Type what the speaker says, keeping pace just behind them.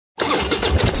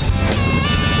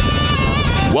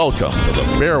Welcome to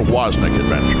the Bear Woznick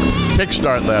adventure.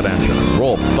 Kickstart that engine and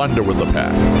roll thunder with the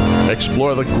pack.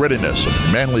 Explore the grittiness of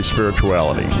manly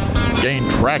spirituality. Gain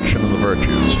traction in the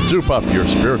virtues. Soup up your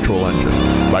spiritual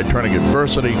engine by turning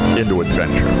adversity into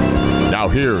adventure. Now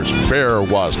here's Bear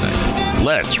Woznick.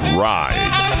 Let's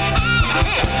ride.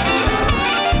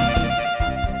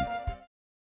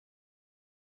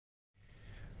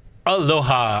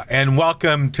 Aloha and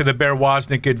welcome to the Bear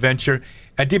Woznick adventure.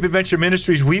 At Deep Adventure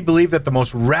Ministries, we believe that the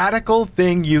most radical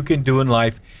thing you can do in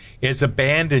life is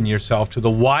abandon yourself to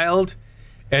the wild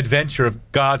adventure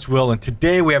of God's will. And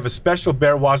today we have a special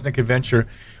Bear Woznick adventure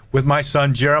with my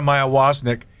son, Jeremiah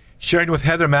Woznick, sharing with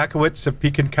Heather Makowitz of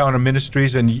Peak Encounter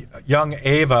Ministries and young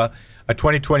Ava, a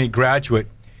 2020 graduate,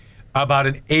 about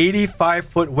an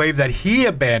 85-foot wave that he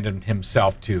abandoned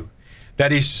himself to,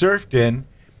 that he surfed in,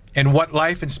 and what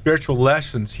life and spiritual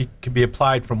lessons he can be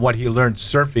applied from what he learned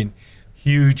surfing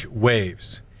huge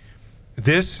waves.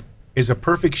 This is a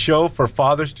perfect show for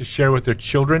fathers to share with their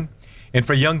children and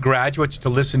for young graduates to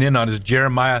listen in on as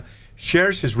Jeremiah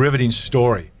shares his riveting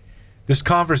story. This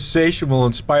conversation will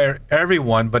inspire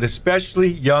everyone, but especially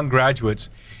young graduates,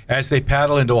 as they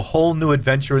paddle into a whole new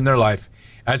adventure in their life,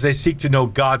 as they seek to know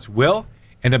God's will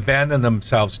and abandon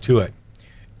themselves to it.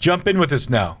 Jump in with us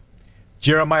now.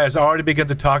 Jeremiah has already begun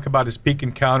to talk about his peak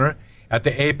encounter at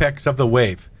the apex of the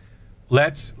wave.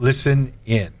 Let's listen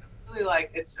in. Really,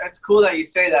 like, it's cool that you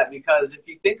say that, because if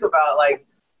you think about like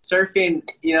surfing,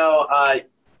 you're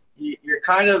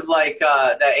kind of like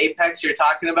the apex you're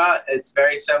talking about. It's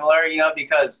very similar,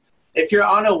 because if you're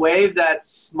on a wave that's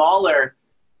smaller,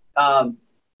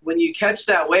 when you catch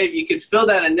that wave, you can feel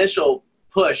that initial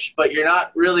push, but you're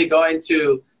not really going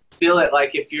to feel it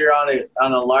like if you're on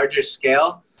a larger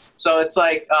scale. So it's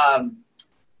like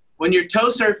when you're tow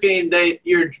surfing,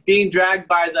 you're being dragged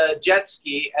by the jet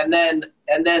ski, and then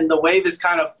the wave is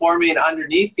kind of forming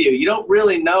underneath you. You don't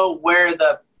really know where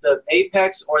the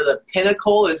apex or the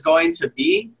pinnacle is going to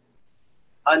be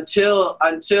until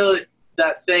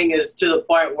that thing is to the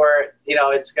point where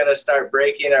it's going to start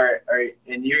breaking,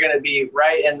 and you're going to be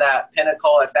right in that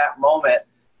pinnacle at that moment.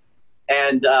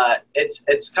 And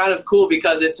it's kind of cool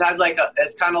because it's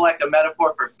kind of like a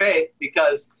metaphor for faith,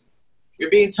 because you're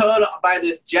being towed by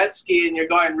this jet ski and you're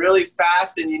going really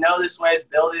fast, and this way is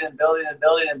building and building and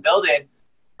building and building,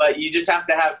 but you just have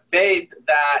to have faith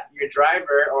that your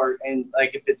driver, and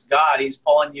if it's God, he's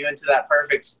pulling you into that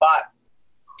perfect spot,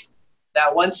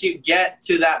 that once you get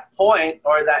to that point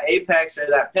or that apex or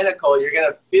that pinnacle, you're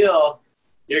going to feel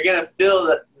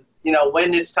that,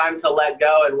 when it's time to let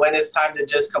go and when it's time to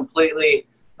just completely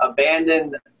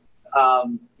abandon.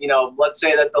 Let's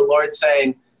say that the Lord's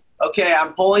saying, okay,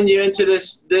 I'm pulling you into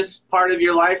this part of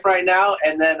your life right now,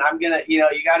 and then I'm going to, you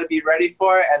got to be ready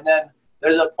for it. And then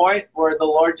there's a point where the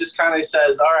Lord just kind of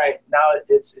says, all right, now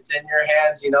it's in your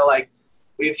hands.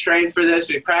 We've trained for this,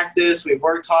 we've practiced, we've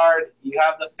worked hard, you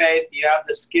have the faith, you have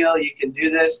the skill, you can do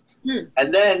this.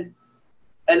 And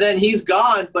then he's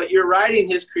gone, but you're riding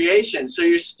his creation. So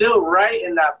you're still right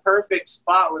in that perfect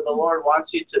spot where the Lord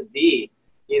wants you to be,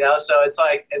 so it's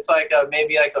like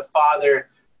maybe like a father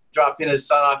dropping his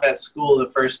son off at school the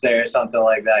first day or something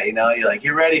like that, you're like,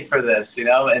 you're ready for this,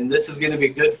 and this is going to be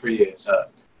good for you. So,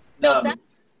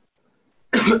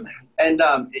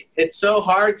 it's so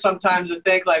hard sometimes to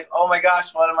think like, oh my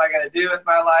gosh, what am I going to do with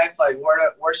my life? Like,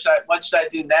 what should I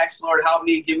do next? Lord, help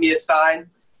me, give me a sign.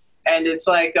 And it's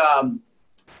like,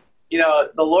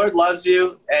 the Lord loves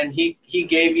you, and he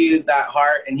gave you that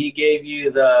heart, and he gave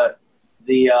you the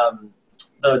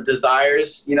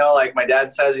desires, like my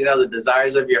dad says, the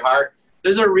desires of your heart.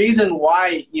 There's a reason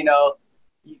why, you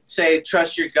say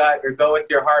trust your gut or go with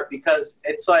your heart, because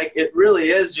it's like, it really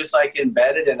is just like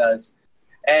embedded in us.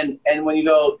 And when you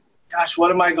go, gosh,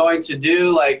 what am I going to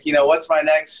do? Like, what's my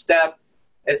next step?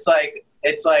 It's like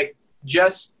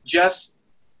just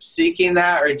seeking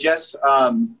that, or just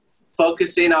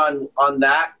focusing on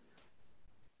that.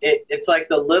 It's like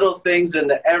the little things and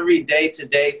the every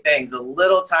day-to-day things. The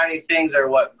little tiny things are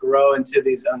what grow into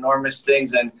these enormous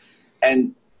things. And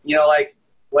like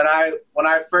when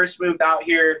I first moved out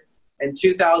here in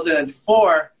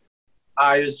 2004,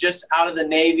 I was just out of the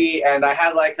Navy, and I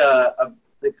had like a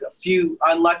few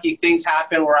unlucky things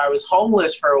happen where I was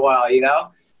homeless for a while,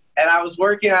 And I was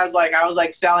working, I was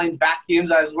like selling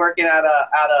vacuums. I was working at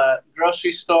a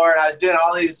grocery store, and I was doing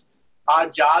all these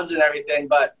odd jobs and everything.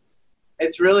 But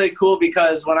it's really cool,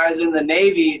 because when I was in the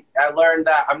Navy, I learned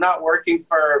that I'm not working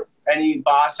for any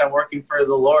boss. I'm working for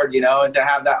the Lord, and to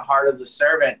have that heart of the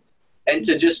servant, and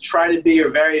to just try to be your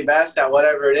very best at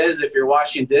whatever it is. If you're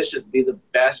washing dishes, be the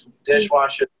best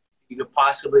dishwasher you could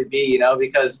possibly be,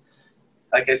 because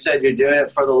like I said, you're doing it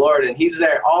for the Lord, and He's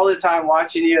there all the time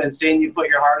watching you and seeing you put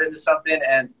your heart into something.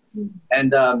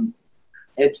 And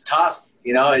it's tough,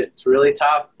 you know, it's really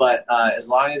tough. But as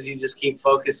long as you just keep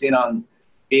focusing on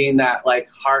being that like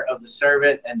heart of the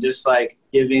servant and just like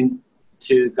giving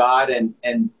to God and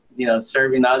you know,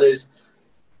 serving others,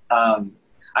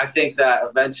 I think that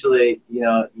eventually, you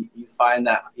know, you find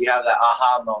that you have that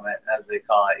aha moment, as they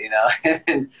call it, you know.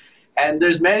 And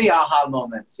there's many aha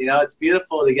moments, you know. It's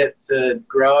beautiful to get to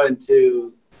grow and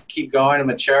to keep going and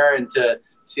mature and to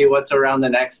see what's around the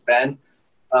next bend.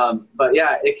 But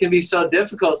yeah, it can be so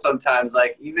difficult sometimes.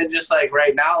 Like even just like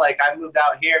right now, like I moved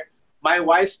out here. My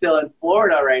wife's still in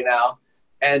Florida right now,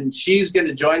 and she's going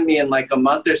to join me in like a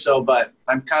month or so. But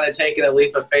I'm kind of taking a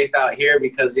leap of faith out here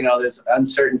because, you know, there's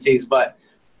uncertainties. But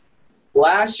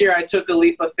last year I took a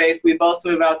leap of faith. We both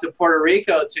moved out to Puerto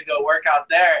Rico to go work out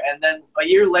there. And then a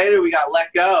year later we got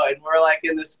let go, and we're like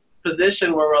in this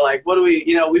position where we're like, what do we,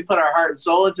 you know, we put our heart and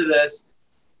soul into this.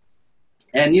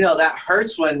 And, you know, that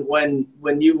hurts when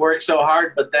you work so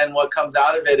hard, but then what comes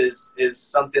out of it is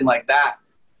something like that.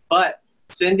 But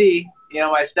Cindy, you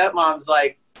know, my stepmom's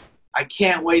like, I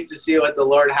can't wait to see what the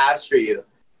Lord has for you.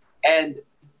 And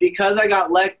because I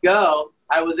got let go,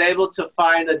 I was able to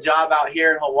find a job out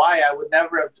here in Hawaii. I would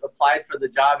never have applied for the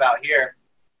job out here.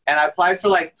 And I applied for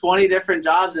like 20 different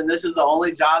jobs, and this is the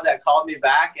only job that called me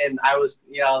back. And I was,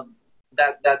 you know,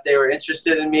 that they were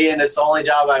interested in me, and it's the only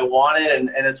job I wanted,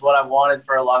 and it's what I've wanted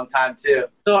for a long time too.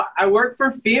 So I worked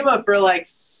for FEMA for like,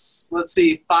 let's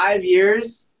see, 5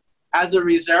 years as a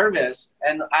reservist,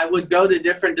 and I would go to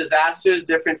different disasters,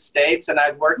 different states, and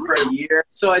I'd work for a year.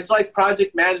 So it's like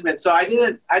project management. So I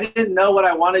didn't know what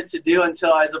I wanted to do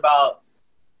until I was about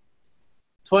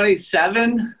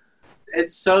 27.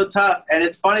 It's so tough. And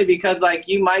it's funny because like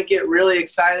you might get really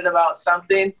excited about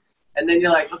something, and then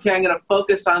you're like, okay, I'm going to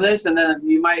focus on this. And then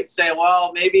you might say,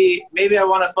 well, maybe I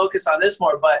want to focus on this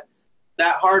more. But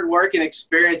that hard work and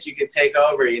experience you can take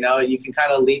over, you know, you can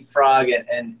kind of leapfrog.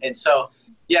 And so,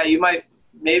 yeah, you might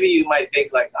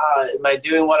think like, am I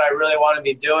doing what I really want to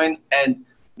be doing? And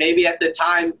maybe at the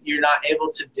time you're not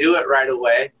able to do it right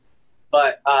away.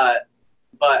 But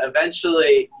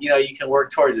eventually, you know, you can work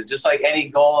towards it. Just like any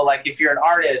goal, like if you're an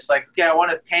artist, like, okay, I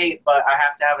want to paint, but I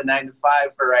have to have a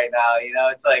 9-to-5 for right now. You know,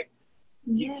 it's like,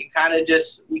 you can kind of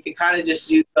just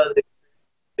use those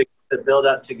to build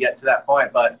up to get to that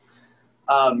point. But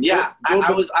yeah,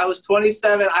 I was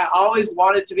 27. I always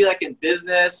wanted to be like in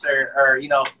business or you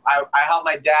know, I helped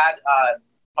my dad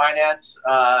finance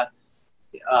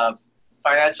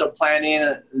financial planning,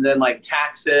 and then like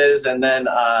taxes, and then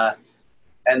I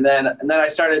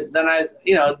started,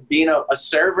 you know, being a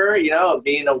server, you know,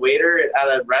 being a waiter at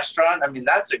a restaurant. I mean,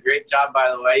 that's a great job,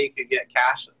 by the way. You could get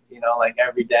cash, you know, like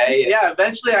every day. Yeah,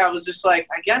 eventually I was just like,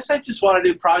 I guess I just want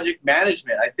to do project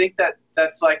management. I think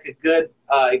that's like a good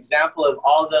example of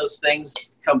all those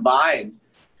things combined.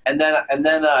 And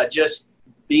then just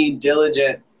being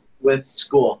diligent with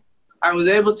school. I was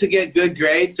able to get good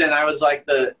grades, and I was like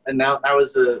the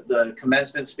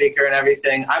commencement speaker and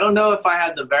everything. I don't know if I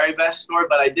had the very best score,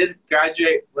 but I did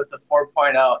graduate with a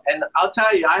 4.0. And I'll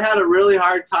tell you, I had a really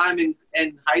hard time in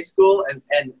high school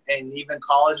and even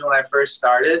college when I first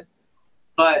started.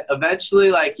 But eventually,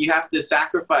 like, you have to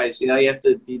sacrifice, you know, you have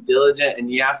to be diligent,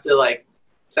 and you have to like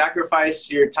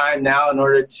sacrifice your time now in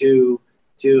order to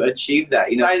achieve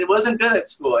that. You know, I wasn't good at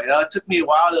school. You know, it took me a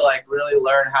while to like really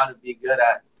learn how to be good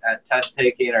at test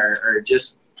taking or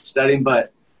just studying.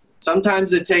 But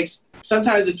sometimes it's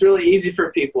really easy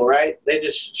for people, right? They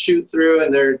just shoot through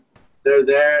and they're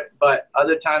there. But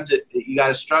other times you got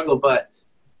to struggle. But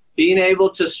being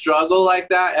able to struggle like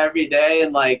that every day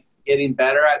and like getting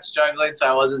better at struggling, so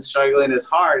I wasn't struggling as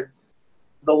hard,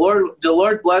 the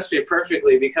Lord blessed me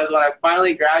perfectly, because when I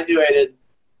finally graduated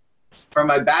from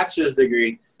my bachelor's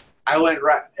degree,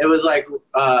 it was like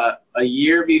a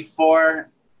year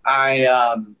before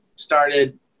I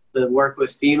started the work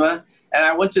with FEMA, and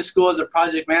I went to school as a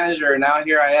project manager, and now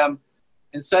here I am.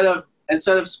 Instead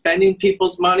of spending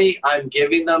people's money, I'm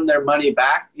giving them their money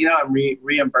back. You know, I'm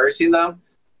reimbursing them.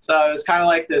 So it was kind of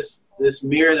like this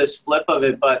flip of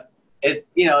it, but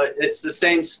it's the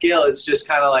same skill. It's just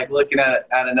kind of like looking at it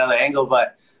at another angle.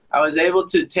 But I was able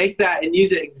to take that and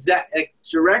use it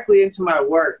directly into my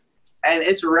work. And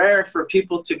it's rare for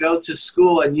people to go to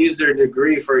school and use their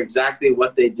degree for exactly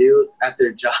what they do at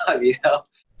their job, you know?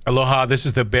 Aloha, this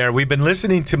is the Bear. We've been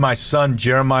listening to my son,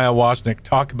 Jeremiah Woznick,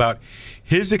 talk about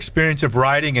his experience of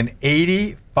riding an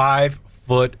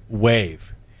 85-foot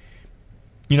wave.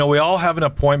 You know, we all have an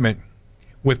appointment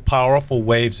with powerful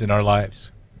waves in our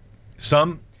lives.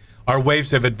 Some are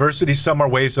waves of adversity, some are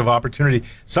waves of opportunity,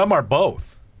 some are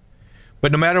both.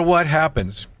 But no matter what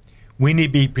happens, we need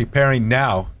to be preparing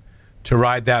now to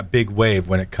ride that big wave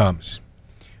when it comes.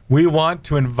 We want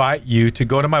to invite you to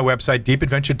go to my website,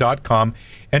 deepadventure.com,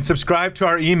 and subscribe to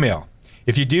our email.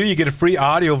 If you do, you get a free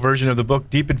audio version of the book,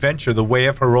 Deep Adventure, The Way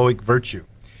of Heroic Virtue.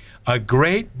 A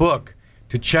great book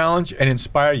to challenge and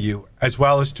inspire you, as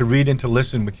well as to read and to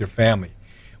listen with your family.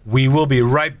 We will be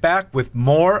right back with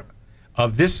more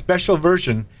of this special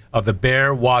version of the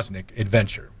Bear Woznick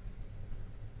adventure.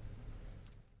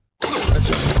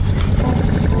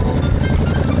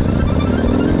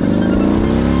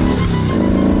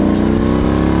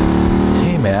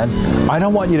 Man, I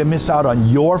don't want you to miss out on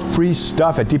your free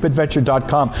stuff at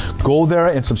deepadventure.com. Go there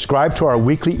and subscribe to our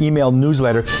weekly email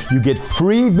newsletter. You get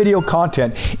free video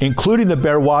content, including the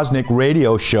Bear Woznick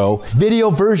radio show,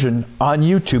 video version on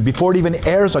YouTube before it even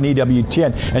airs on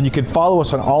EWTN, and you can follow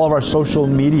us on all of our social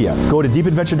media. Go to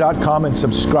deepadventure.com and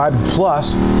subscribe.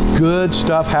 Plus, good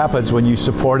stuff happens when you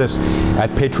support us at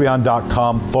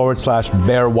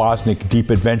patreon.com/Bear Woznick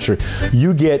Deep Adventure.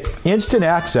 You get instant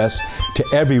access to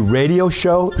every radio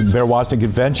show, Bear Woznick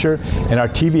Adventure, and our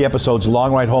TV episodes,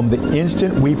 Long Ride Home, the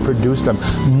instant we produce them,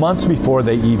 months before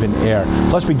they even air.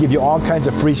 Plus, we give you all kinds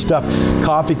of free stuff,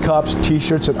 coffee cups,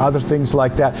 t-shirts, and other things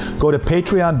like that. Go to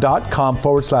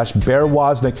patreon.com/Bear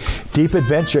Woznick Deep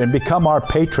Adventure and become our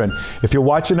patron. If you're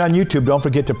watching on YouTube, don't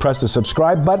forget to press the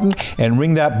subscribe button and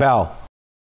ring that bell.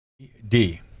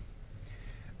 D.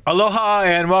 Aloha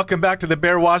and welcome back to the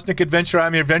Bear Woznick Adventure.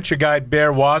 I'm your adventure guide,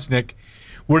 Bear Woznick.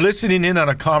 We're listening in on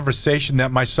a conversation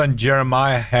that my son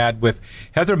Jeremiah had with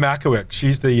Heather Makowicz.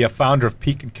 She's the founder of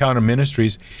Peak Encounter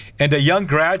Ministries, and a young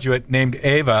graduate named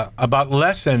Ava about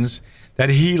lessons that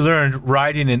he learned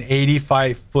riding an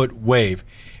 85-foot wave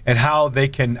and how they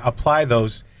can apply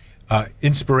those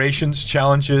inspirations,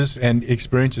 challenges, and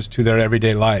experiences to their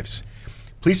everyday lives.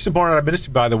 Please support our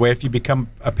ministry, by the way, if you become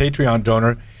a Patreon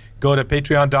donor. Go to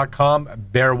patreon.com,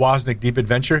 Bear Woznick Deep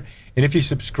Adventure, and if you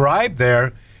subscribe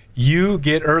there, you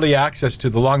get early access to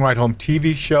the Long Ride Home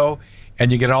TV show,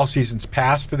 and you get all seasons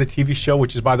pass to the TV show,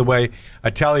 which is, by the way,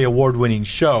 a Telly Award-winning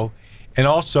show, and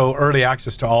also early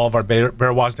access to all of our Bear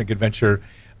Woznick Adventure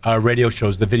radio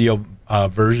shows, the video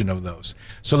version of those.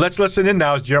 So let's listen in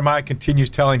now as Jeremiah continues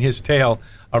telling his tale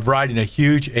of riding a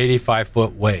huge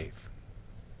 85-foot wave.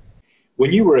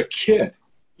 When you were a kid,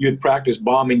 you had practiced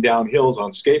bombing down hills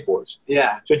on skateboards.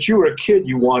 Yeah. Since you were a kid,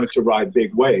 you wanted to ride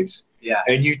big waves. Yeah.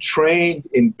 And you trained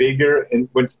in bigger and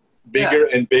bigger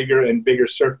and bigger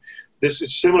surf. This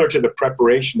is similar to the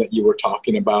preparation that you were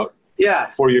talking about.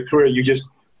 Yeah. For your career,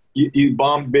 you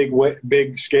bombed big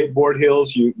skateboard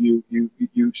hills. You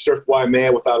surfed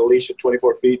Waimea without a leash at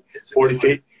 24 feet, 40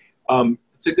 feet.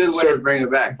 It's a good way to bring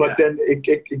it back. But then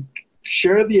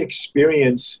share the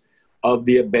experience of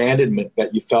the abandonment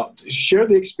that you felt. Share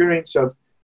the experience of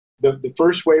the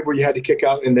first wave where you had to kick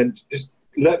out, and then just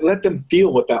let them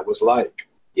feel what that was like.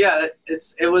 Yeah,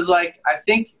 it was like, I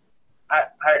think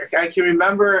I can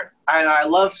remember, and I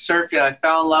love surfing. I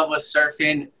fell in love with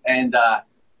surfing, and I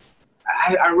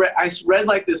read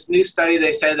like this new study.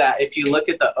 They said that if you look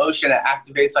at the ocean, it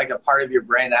activates like a part of your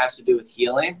brain that has to do with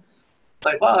healing. It's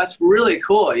like, wow, that's really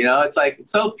cool. You know, it's like,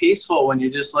 it's so peaceful when you're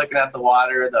just looking at the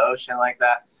water or the ocean like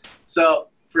that. So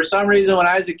for some reason, when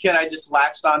I was a kid, I just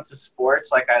latched onto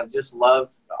sports. Like, I just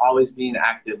loved always being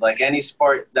active. Like, any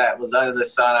sport that was under the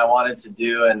sun, I wanted to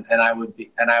do, and I would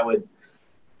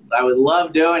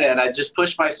love doing it. And I just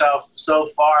pushed myself so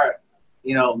far,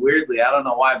 you know, weirdly, I don't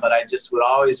know why, but I just would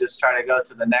always just try to go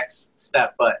to the next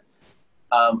step. But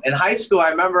in high school, I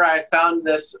remember I found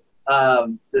this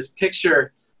this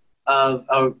picture of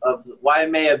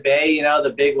Waimea Bay, you know,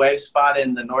 the big wave spot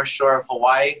in the North Shore of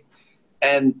Hawaii.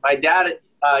 And my dad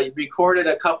recorded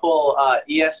a couple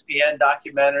ESPN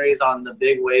documentaries on the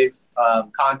big wave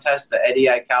contest, the Eddie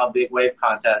Aikau Big Wave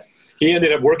Contest. He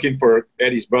ended up working for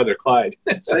Eddie's brother, Clyde.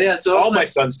 So yeah, so all my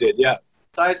sons did, yeah.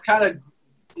 So I was kind of,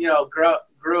 you know,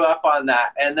 grew up on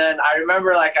that. And then I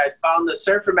remember, like, I found the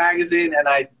Surfer magazine, and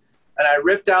I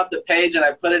ripped out the page and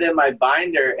I put it in my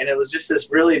binder, and it was just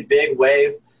this really big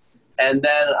wave.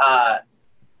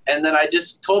 And then I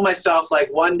just told myself,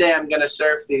 like, one day I'm going to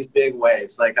surf these big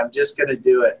waves. Like, I'm just going to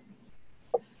do it.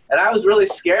 And I was really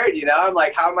scared, you know. I'm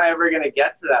like, how am I ever going to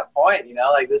get to that point? You know,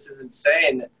 like, this is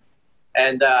insane.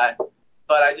 And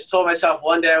but I just told myself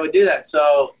one day I would do that.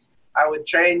 So I would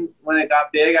train when it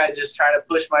got big. I just try to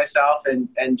push myself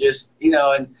and just, you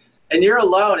know, and you're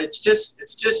alone. It's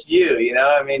just you, you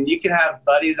know. I mean, you can have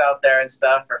buddies out there and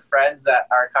stuff, or friends that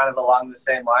are kind of along the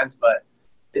same lines, but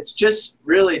it's just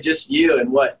really just you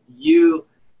and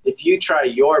if you try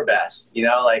your best, you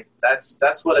know, like that's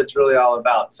what it's really all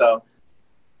about. So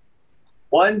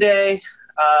one day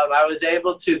I was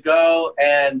able to go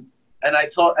and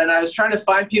I was trying to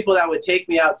find people that would take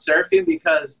me out surfing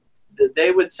because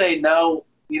they would say no,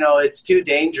 you know, it's too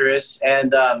dangerous.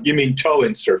 And you mean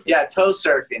tow-in surfing? Yeah, tow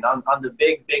surfing on the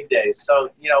big days.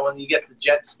 So, you know, when you get the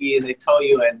jet ski and they tow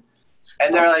you in,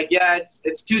 and they're like, yeah,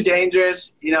 it's too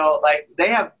dangerous. You know, like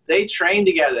they train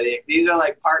together. These are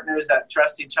like partners that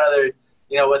trust each other,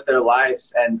 you know, with their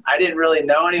lives. And I didn't really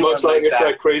know anyone. Looks like it's that.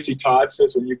 like Crazy Todd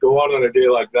says, when you go out on a day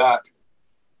like that,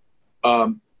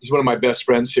 he's one of my best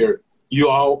friends here. You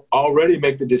already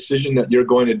make the decision that you're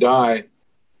going to die.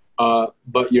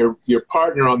 But your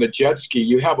partner on the jet ski,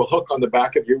 you have a hook on the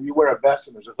back of you wear a vest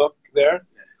and there's a hook there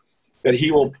that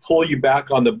he will pull you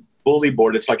back on the bully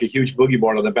board. It's like a huge boogie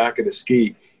board on the back of the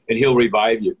ski, and he'll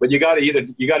revive you. But you got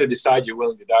to decide you're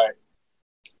willing to die.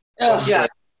 Oh, yeah.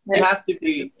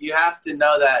 You have to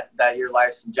know that your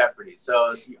life's in jeopardy.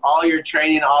 So all your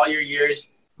training, all your years,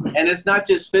 and it's not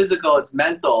just physical, it's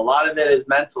mental. A lot of it is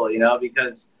mental, you know,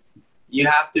 because you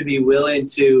have to be willing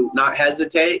to not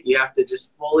hesitate. You have to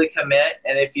just fully commit.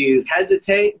 And if you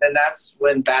hesitate, then that's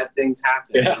when bad things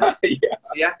happen. Yeah. You know? Yeah.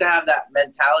 So you have to have that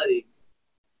mentality.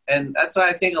 And that's why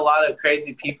I think a lot of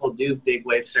crazy people do big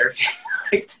wave surfing.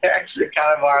 Like, they actually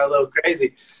kind of are a little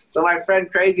crazy. So my friend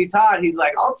Crazy Todd, he's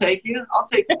like, I'll take you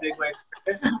big wave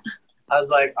surfing. I was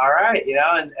like, all right, you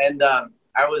know, and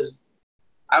I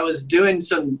was doing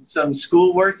some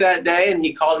school work that day, and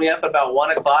he called me up about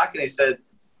 1 o'clock, and he said,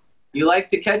 you like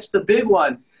to catch the big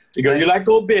one. You like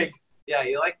go big. Yeah,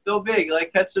 you like to go big. You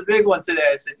like to catch the big one today.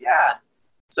 I said, yeah.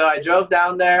 So I drove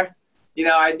down there. You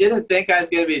know, I didn't think I was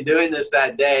going to be doing this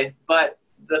that day, but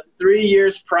the 3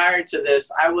 years prior to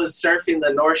this, I was surfing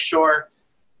the North Shore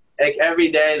like every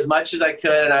day as much as I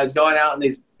could, and I was going out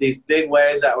in these big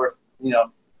waves that were, you know,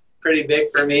 pretty big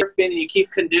for me. And you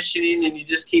keep conditioning and you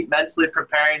just keep mentally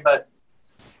preparing. But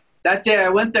that day I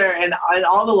went there, and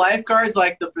all the lifeguards,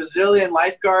 like the Brazilian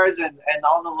lifeguards and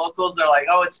all the locals, they're like,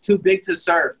 oh, it's too big to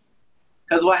surf.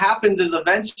 Because what happens is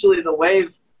eventually the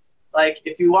wave, like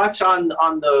if you watch on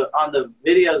the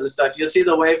videos and stuff, you'll see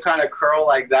the wave kind of curl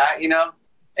like that, you know,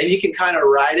 and you can kind of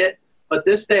ride it. But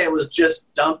this day it was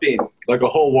just dumping. Like a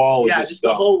whole wall. Yeah, just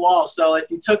a whole wall. So if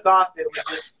you took off, it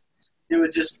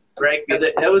would just break.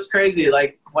 It was crazy.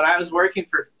 Like when I was working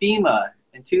for FEMA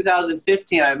in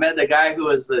 2015, I met the guy who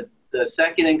was the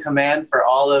second in command for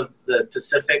all of the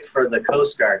Pacific for the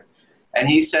Coast Guard. And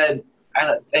he said,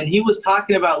 and he was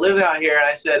talking about living out here. And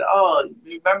I said, oh,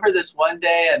 you remember this one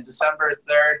day on December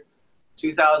 3rd,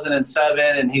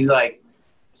 2007? And he's like,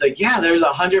 yeah, there's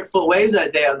 100-foot waves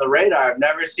that day on the radar. I've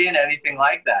never seen anything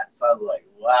like that. So I was like,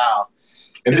 wow.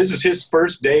 And this is his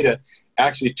first day to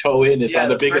actually tow in. It's on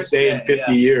the biggest day in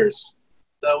 50 years.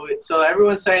 So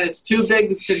everyone's saying it's too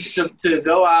big to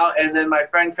go out. And then my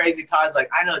friend Crazy Todd's like,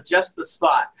 I know just the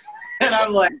spot. And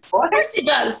I'm like, what? Of course he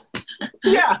does.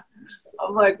 Yeah.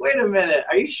 I'm like, wait a minute.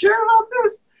 Are you sure about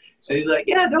this? And he's like,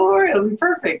 yeah, don't worry. It'll be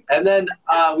perfect. And then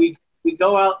we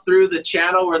go out through the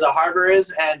channel where the harbor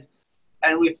is,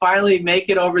 and we finally make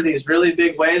it over these really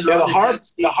big waves. Yeah,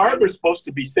 the harbor's supposed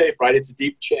to be safe, right? It's a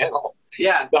deep channel.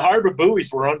 Yeah. The harbor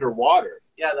buoys were underwater.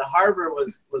 Yeah, the harbor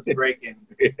was breaking.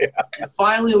 Yeah. And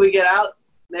finally we get out,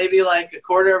 maybe like a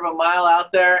quarter of a mile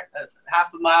out there,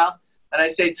 half a mile. And I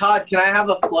say, Todd, can I have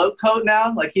a float coat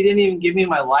now? Like, he didn't even give me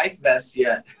my life vest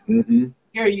yet. Mm-hmm.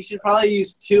 Here, you should probably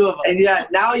use 2 of them. And yeah,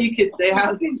 now they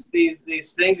have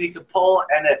these things you could pull,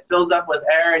 and it fills up with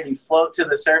air, and you float to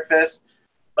the surface.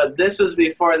 But this was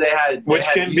before they had. Which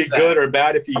can be good or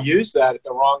bad if you use that at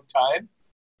the wrong time.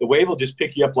 The wave will just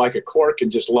pick you up like a cork and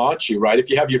just launch you, right? If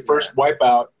you have your first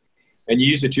wipeout and you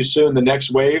use it too soon, the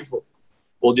next wave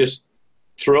will just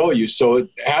throw you. So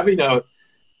having a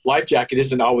life jacket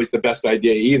isn't always the best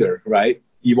idea either, right?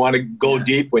 You want to go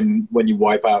deep when you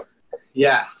wipe out.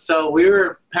 Yeah. So we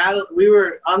were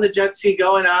on the jet ski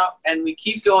going out, and we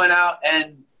keep going out,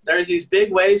 and there's these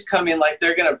big waves coming, like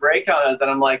they're going to break on us. And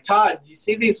I'm like, Todd, you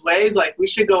see these waves? Like, we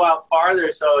should go out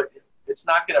farther so it's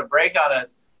not going to break on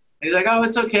us. And he's like, oh,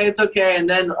 it's okay, it's okay. And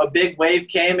then a big wave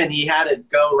came, and he had to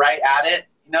go right at it,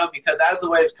 you know, because as the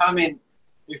wave's coming,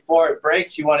 before it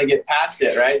breaks, you want to get past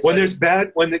it, right? When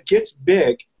when it gets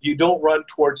big, you don't run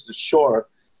towards the shore.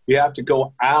 You have to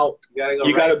go out.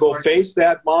 You got to go face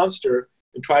that monster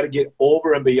and try to get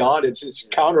over and beyond it. It's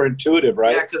counterintuitive,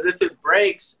 right? Yeah, because if it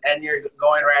breaks and you're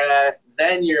going right at it,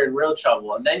 then you're in real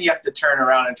trouble. And then you have to turn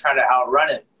around and try to outrun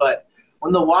it. But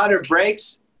when the water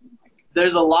breaks,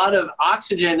 there's a lot of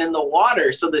oxygen in the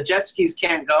water, so the jet skis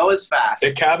can't go as fast.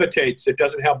 It cavitates. It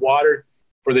doesn't have water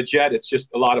for the jet. It's just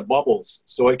a lot of bubbles,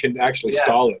 so it can actually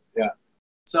stall it. Yeah.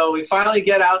 So we finally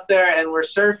get out there, and we're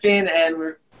surfing,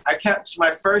 and I catch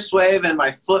my first wave and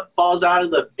my foot falls out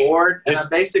of the board, and I'm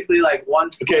basically like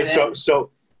 1 foot Okay, in. so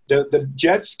the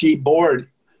jet ski board,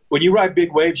 when you ride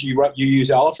big waves, you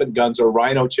use elephant guns or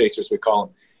rhino chasers, we call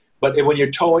them. But when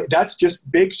you're towing, that's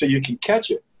just big so you can catch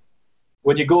it.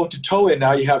 When you go to tow it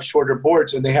now, you have shorter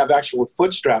boards, and they have actual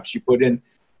foot straps you put in,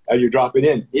 you drop it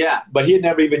in. Yeah. But he had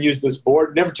never even used this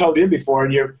board, never towed in before,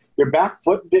 and your back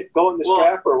foot didn't go in the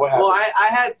strap, or what happened? Well, I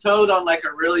had towed on like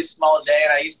a really small day,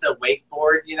 and I used to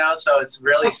wakeboard, so it's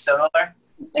really similar.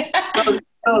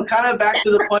 so kind of back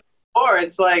to the point before,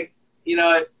 it's like,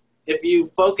 if you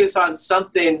focus on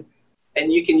something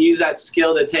and you can use that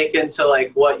skill to take into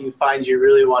like what you find you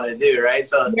really want to do, right?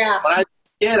 So when I was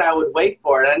a kid, I would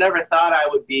wakeboard. I never thought I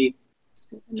would be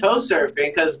toe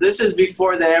surfing, because this is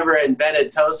before they ever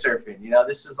invented toe surfing.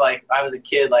 This was like, I was a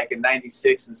kid like in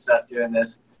 96 and stuff doing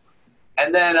this.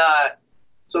 And then,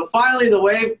 so finally the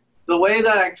wave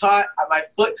that I caught, my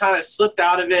foot kind of slipped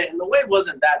out of it, and the wave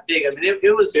wasn't that big. I mean,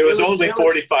 it was only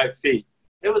 45 feet.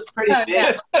 It was pretty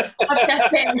big.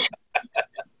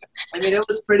 I mean, it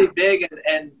was pretty big,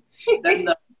 and then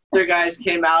the other guys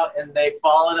came out and they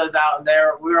followed us out, and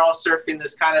we were all surfing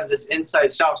this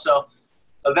inside shelf. So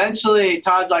eventually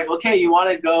Todd's like, okay, you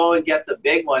want to go and get the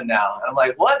big one now? And I'm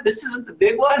like, what? This isn't the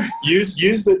big one? Use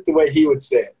it the way he would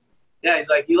say it. Yeah, he's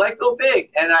like, you like go big.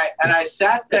 And I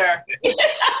sat there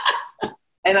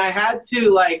and I had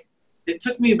to, it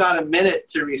took me about a minute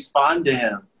to respond to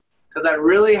him, because I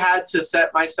really had to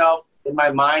set myself in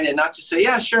my mind and not just say,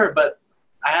 yeah, sure. But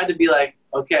I had to be like,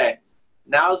 okay,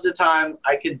 now's the time.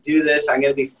 I could do this. I'm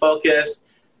going to be focused.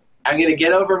 I'm going to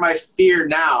get over my fear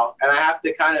now. And I have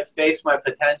to kind of face my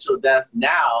potential death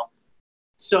now,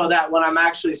 so that when I'm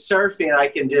actually surfing, I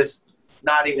can just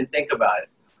not even think about it.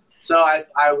 So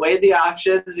I weighed the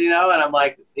options, and I'm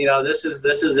like, this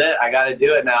is it. I got to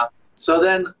do it now. So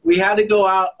then we had to go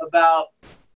out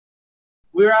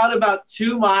we were out about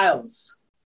 2 miles,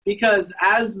 because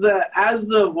as the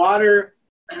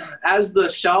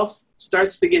shelf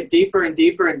starts to get deeper and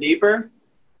deeper and deeper,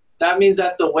 that means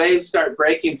that the waves start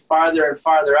breaking farther and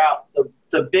farther out,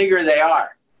 the bigger they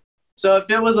are. So if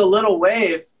it was a little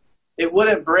wave, it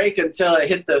wouldn't break until it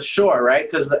hit the shore, right?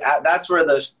 Because that's where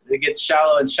it gets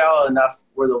shallow and shallow enough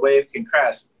where the wave can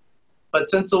crest. But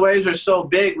since the waves were so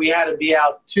big, we had to be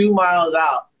out 2 miles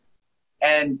out.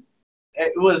 And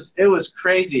it was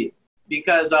crazy,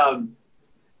 because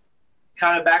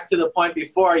kind of back to the point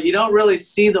before, you don't really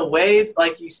see the wave.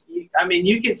 Like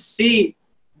you could see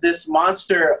this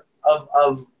monster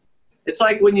of it's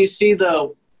like when you see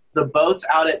the boats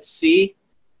out at sea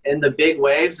and the big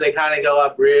waves, they kind of go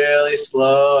up really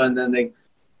slow and then they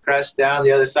crest down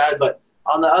the other side. But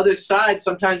on the other side,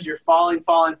 sometimes you're falling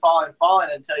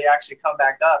until you actually come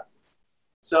back up.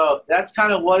 So that's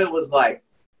kind of what it was like.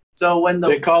 So when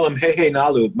they call them Hehe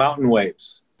Nalu, mountain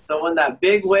waves. So when that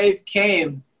big wave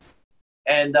came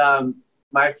and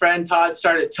my friend Todd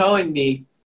started towing me,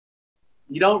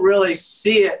 you don't really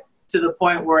see it to the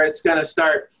point where it's going to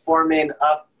start forming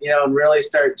up, and really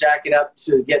start jacking up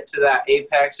to get to that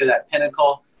apex or that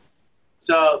pinnacle.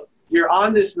 So you're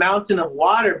on this mountain of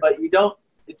water, but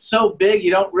it's so big,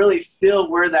 you don't really feel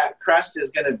where that crest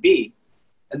is going to be.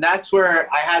 And that's where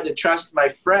I had to trust my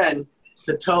friend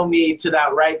to tow me to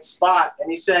that right spot. And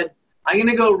he said, I'm going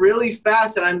to go really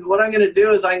fast, and what I'm going to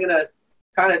do is I'm going to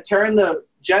kind of turn the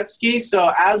jet ski,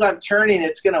 so as I'm turning,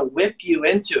 it's going to whip you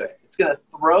into it. It's going to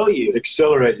throw you.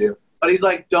 Accelerate you. But he's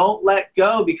like, don't let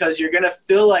go, because you're going to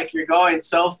feel like you're going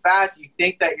so fast. You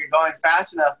think that you're going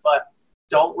fast enough, but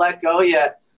don't let go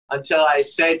yet until I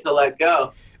say to let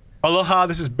go. Aloha,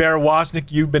 this is Bear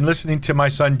Woznick. You've been listening to my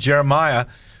son Jeremiah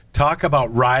talk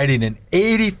about riding an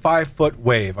 85-foot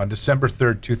wave on December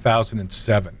 3rd,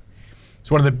 2007. It's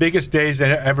one of the biggest days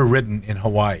ever ridden in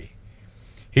Hawaii.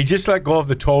 He just let go of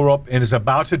the tow rope and is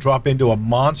about to drop into a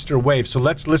monster wave. So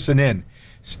let's listen in.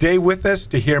 Stay with us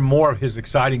to hear more of his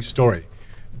exciting story.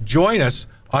 Join us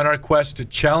on our quest to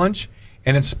challenge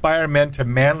and inspire men to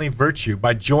manly virtue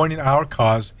by joining our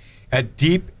cause at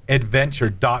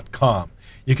deepadventure.com.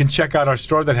 You can check out our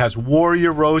store that has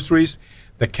warrior rosaries,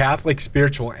 the Catholic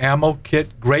spiritual ammo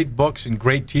kit, great books, and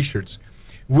great t-shirts.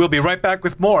 We'll be right back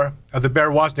with more of the Bear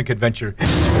Woznick Adventure.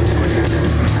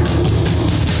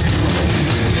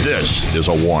 This is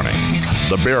a warning.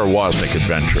 The Bear Woznick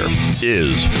Adventure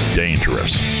is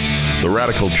dangerous. The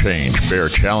radical change Bear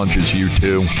challenges you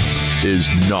to is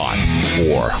not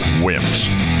for wimps.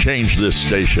 Change this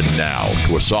station now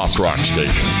to a soft rock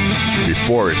station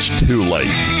before it's too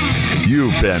late.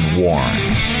 You've been warned.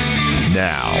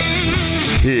 Now,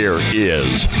 here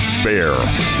is Bear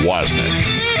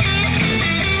Woznick.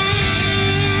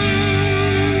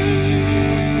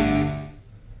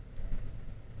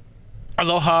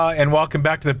 Aloha and welcome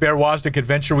back to the Bear Woznick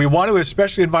Adventure. We want to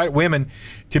especially invite women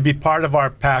to be part of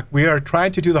our pack. We are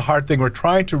trying to do the hard thing. We're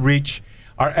trying to reach,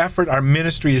 our effort, our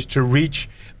ministry is to reach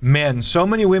men. So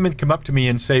many women come up to me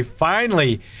and say,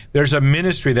 finally, there's a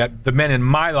ministry that the men in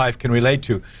my life can relate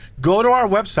to. Go to our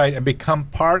website and become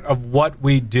part of what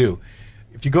we do.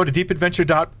 If you go to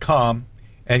deepadventure.com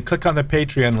and click on the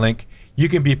Patreon link, you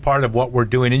can be part of what we're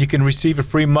doing, and you can receive a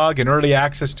free mug and early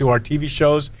access to our TV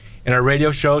shows and our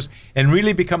radio shows and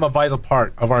really become a vital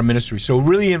part of our ministry. So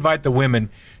really invite the women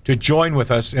to join with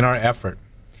us in our effort.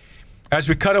 As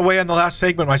we cut away on the last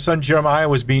segment, my son Jeremiah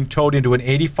was being towed into an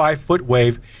 85-foot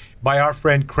wave by our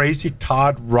friend Crazy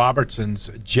Todd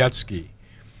Robertson's jet ski.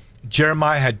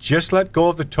 Jeremiah had just let go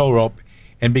of the tow rope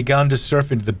and begun to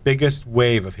surf into the biggest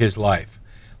wave of his life.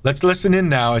 Let's listen in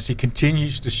now as he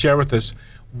continues to share with us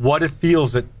what it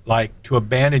feels like to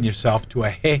abandon yourself to a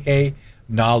Hehe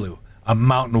Nalu, a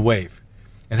mountain wave,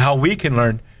 and how we can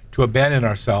learn to abandon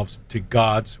ourselves to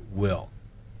God's will.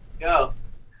 Go.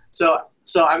 So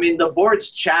I mean, the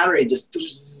board's chattering, just,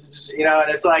 you know,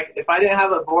 and it's like, if I didn't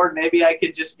have a board, maybe I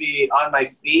could just be on my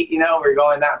feet, you know, we're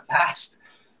going that fast.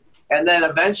 And then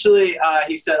eventually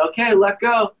he said, okay, let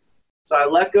go. So I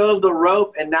let go of the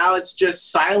rope, and now it's just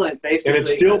silent, basically. And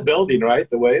it's still building, right,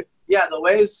 the wave? Yeah, the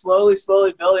wave's slowly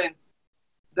building.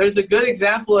 There's a good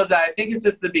example of that. I think it's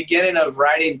at the beginning of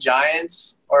Riding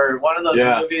Giants, or one of those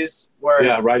movies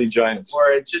where Riding Giants,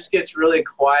 where it just gets really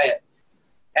quiet.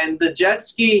 And the jet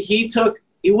ski,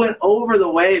 he went over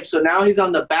the wave, so now he's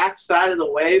on the back side of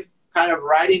the wave, kind of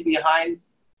riding behind.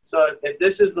 So if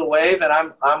this is the wave and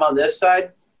I'm on this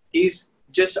side, he's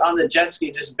just on the jet ski,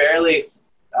 just barely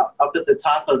up at the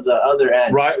top of the other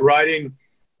end. Riding.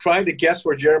 Trying to guess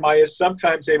where Jeremiah is,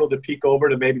 sometimes able to peek over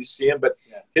to maybe see him, but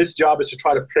his job is to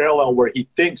try to parallel where he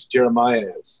thinks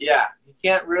Jeremiah is. Yeah, he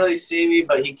can't really see me,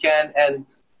 but he can. And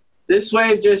this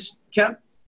wave just kept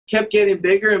getting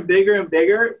bigger and bigger and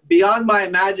bigger, beyond my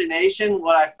imagination,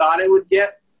 what I thought it would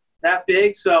get that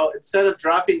big. So instead of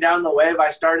dropping down the wave, I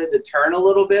started to turn a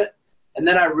little bit, and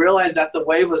then I realized that the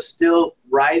wave was still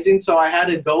rising, so I had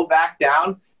to go back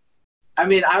down. I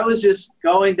mean, I was just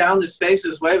going down the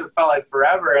spaceless wave. It felt like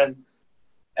forever.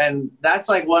 And that's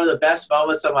like one of the best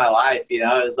moments of my life, you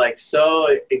know. It was like so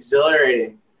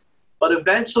exhilarating. But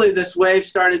eventually this wave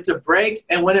started to break.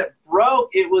 And when it broke,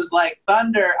 it was like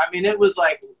thunder. I mean, it was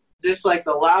like just like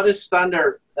the loudest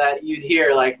thunder that you'd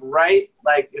hear, like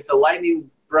if the lightning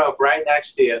broke right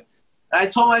next to you. And I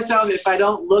told myself, if I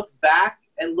don't look back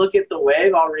and look at the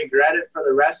wave, I'll regret it for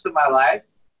the rest of my life.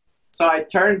 So I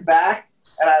turned back.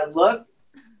 And I looked,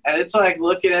 and it's like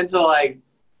looking into like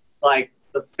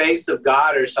the face of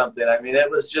God or something. I mean,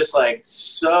 it was just like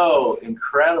so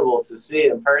incredible to see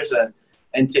in person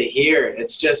and to hear.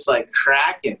 It's just like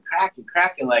cracking,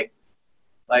 like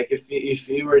if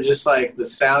you were just like the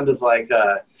sound of like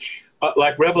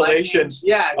Revelations.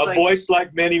 Yeah, a voice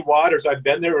like many waters. I've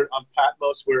been there on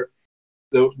Patmos where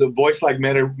the voice like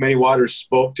many waters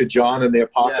spoke to John in the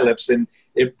Apocalypse, and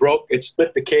it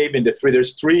split the cave into three.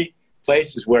 There's three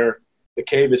places where the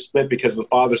cave is split because of the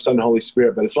Father, Son, and Holy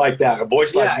Spirit. But it's like that, a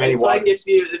voice like many waters.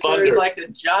 Yeah, it's like if there's like a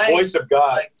giant voice of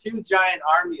God, like two giant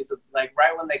armies, like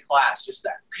right when they clash, just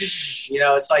that, you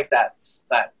know, it's like that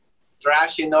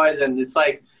thrashing noise, and it's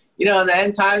like, you know, in the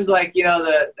end times, like, you know,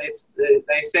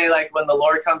 they say like when the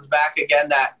Lord comes back again,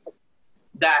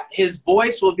 that his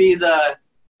voice will be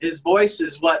his voice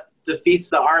is what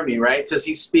defeats the army, right? Because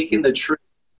he's speaking the truth,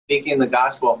 speaking the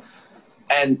gospel.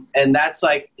 And that's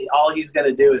like all he's going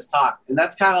to do is talk. And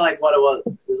that's kind of like what it was.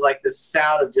 It was like this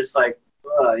sound of just like,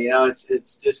 you know, it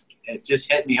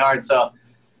just hit me hard. So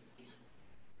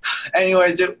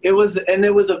anyways, it was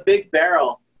a big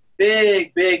barrel,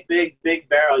 big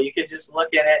barrel. You could just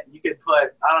look at it. You could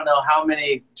put, I don't know how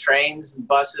many trains and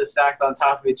buses stacked on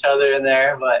top of each other in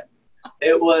there, but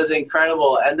it was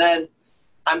incredible. And then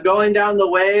I'm going down the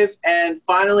wave, and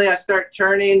finally I start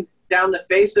turning down the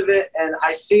face of it, and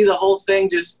I see the whole thing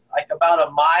just like about a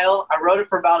mile. I rode it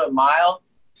for about a mile,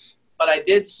 but I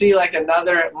did see like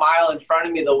another mile in front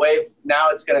of me. The wave, now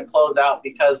it's going to close out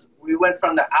because we went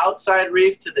from the outside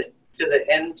reef to the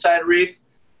inside reef.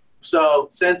 So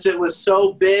since it was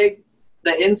so big,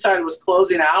 the inside was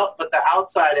closing out, but the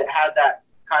outside, it had that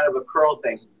kind of a curl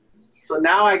thing. So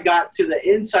now I got to the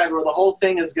inside where the whole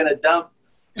thing is going to dump.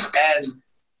 And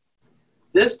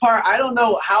this part, I don't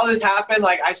know how this happened.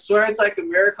 Like, I swear it's like a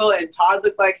miracle. And Todd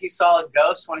looked like he saw a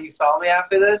ghost when he saw me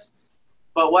after this.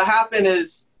 But what happened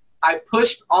is I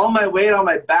pushed all my weight on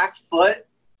my back foot,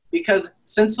 because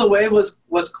since the wave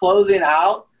was closing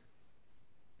out,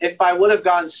 if I would have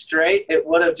gone straight, it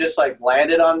would have just like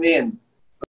landed on me and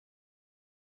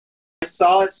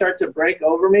saw it start to break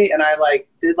over me, and I like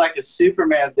did like a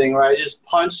Superman thing where I just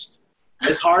punched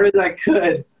as hard as I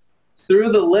could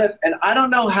through the lip, and I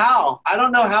don't know how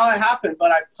it happened,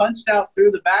 but I punched out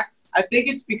through the back. I think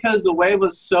it's because the wave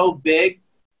was so big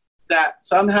that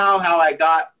somehow how I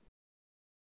got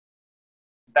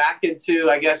back into,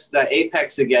 I guess, the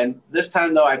apex again. This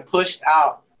time though, I pushed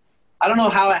out. I don't know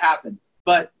how it happened,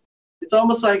 but it's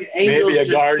almost like angels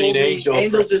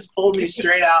just pulled me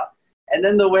straight out. And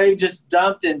then the wave just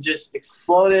dumped and just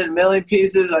exploded in a million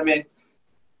pieces. I mean,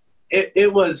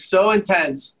 it was so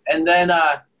intense. And then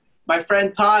my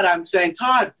friend Todd, I'm saying,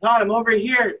 Todd, I'm over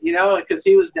here, you know, because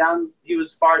he was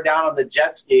far down on the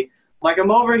jet ski. I'm like,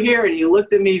 I'm over here. And he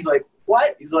looked at me. He's like,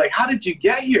 what? He's like, how did you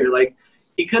get here? Like,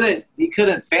 he couldn't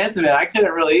phantom it. I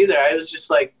couldn't really either. I was just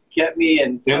like, get me.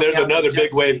 And there's another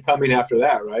big wave coming after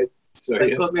that, right? So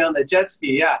he put me on the jet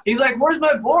ski, yeah. He's like, where's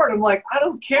my board? I'm like, I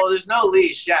don't care. Well, there's no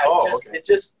leash. Yeah, it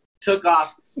just took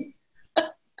off.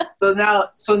 So now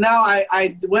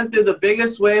I went through the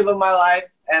biggest wave of my life,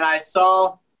 and I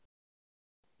saw,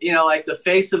 you know, like the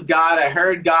face of God. I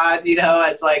heard God, you know.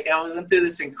 It's like I went through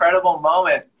this incredible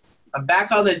moment. I'm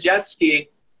back on the jet ski,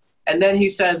 and then he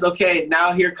says, okay,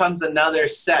 now here comes another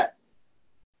set.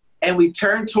 And we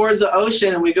turn towards the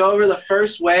ocean, and we go over the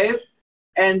first wave,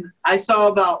 and I saw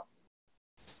about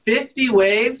 50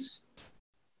 waves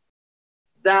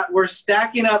that were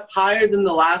stacking up higher than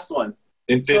the last one.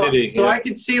 Infinity. So I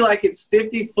could see like it's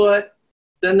 50 foot.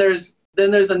 Then there's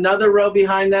another row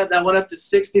behind that went up to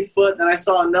 60 foot. Then I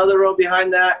saw another row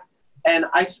behind that. And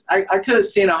I could have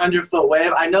seen a 100-foot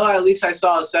wave. I know at least I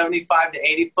saw a 75 to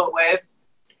 80-foot wave.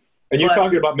 And you're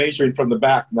talking about measuring from the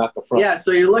back, not the front. Yeah,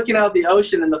 so you're looking out the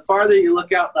ocean, and the farther you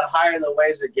look out, the higher the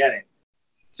waves are getting.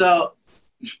 So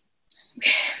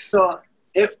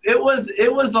it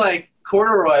was like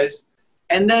corduroys,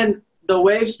 and then the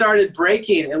waves started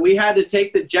breaking, and we had to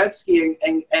take the jet ski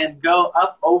and go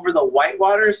up over the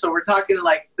whitewater. So we're talking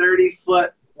like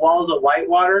 30-foot walls of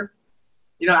whitewater,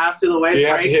 you know, after the wave breaks. So you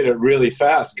have to hit it really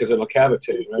fast because it'll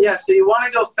cavitate, right? Yeah, so you want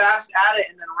to go fast at it,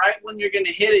 and then right when you're going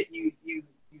to hit it, you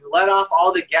let off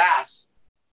all the gas,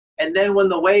 and then when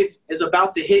the wave is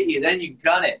about to hit you, then you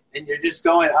gun it, and you're just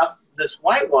going up this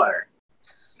whitewater.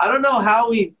 I don't know how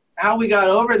we got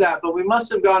over that, but we must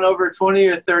have gone over 20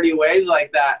 or 30 waves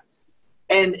like that.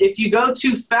 And if you go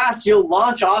too fast, you'll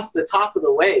launch off the top of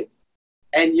the wave,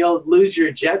 and you'll lose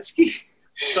your jet ski.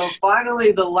 So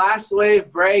finally, the last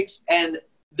wave breaks, and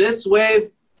this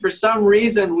wave, for some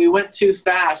reason, we went too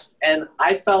fast, and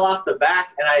I fell off the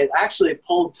back, and I actually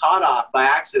pulled Todd off by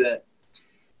accident.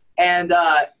 And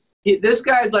this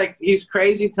guy's like, he's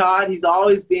crazy, Todd. He's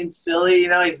always being silly, you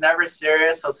know. He's never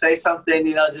serious. He'll say something,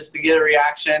 you know, just to get a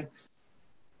reaction.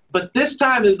 But this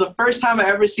time is the first time I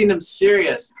ever seen him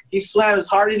serious. He swam as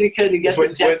hard as he could to get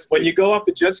the jet ski. When you go off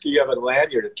the jet ski, you have a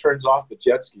lanyard that turns off the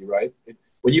jet ski, right?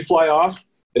 When you fly off,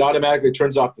 it automatically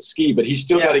turns off the ski, but he's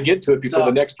still got to get to it before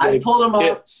the next wave I pulled him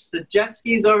hits. off. The jet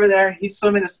ski's over there. He's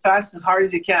swimming as fast, as hard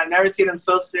as he can. I've never seen him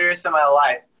so serious in my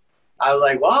life. I was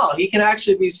like, wow, he can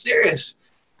actually be serious.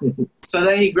 So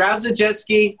then he grabs the jet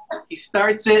ski. He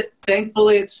starts it.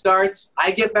 Thankfully, it starts.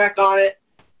 I get back on it,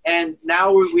 and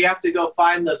now we have to go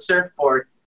find the surfboard.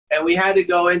 And we had to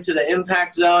go into the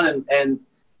impact zone, and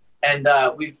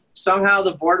we've somehow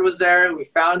the board was there. We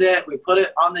found it. We put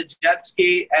it on the jet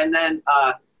ski, and then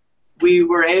we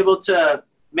were able to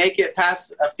make it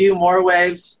past a few more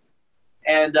waves.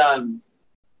 And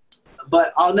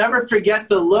but I'll never forget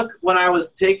the look when I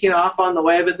was taking off on the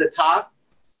wave at the top.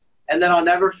 And then I'll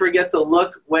never forget the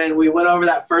look when we went over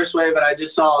that first wave, and I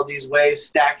just saw these waves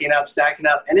stacking up.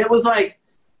 And it was like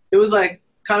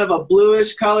kind of a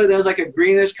bluish color. Then it was like a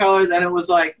greenish color. Then it was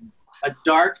like a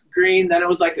dark green. Then it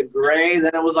was like a gray.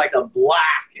 Then it was like a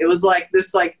black. It was like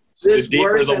this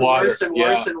worse and worse and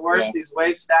worse and worse. Yeah. These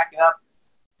waves stacking up.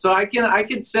 So I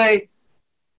can say,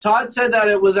 Todd said that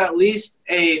it was at least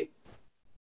a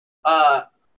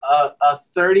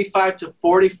 35 to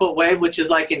 40-foot wave, which is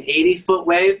like an 80-foot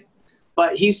wave.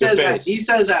 But he says at least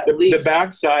the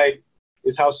backside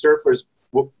is how surfers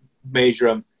measure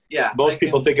them. Yeah, most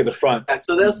people think of the front. Yeah,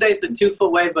 so they'll say it's a 2-foot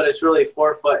wave, but it's really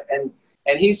 4 foot. And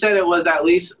he said it was at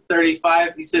least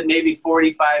 35. He said maybe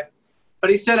 45, but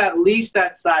he said at least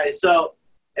that size. So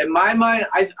in my mind,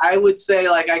 I would say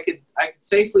like I could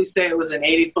safely say it was an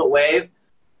 80-foot wave,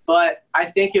 but I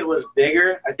think it was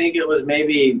bigger. I think it was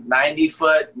maybe 90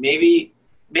 foot. Maybe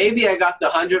I got the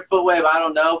 100-foot wave. I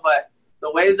don't know, but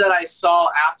the waves that I saw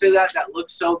after that looked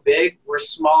so big were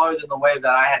smaller than the wave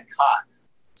that I had caught.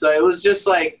 So it was just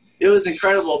like, it was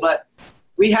incredible. But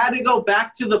we had to go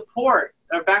back to the port,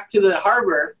 or back to the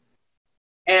harbor,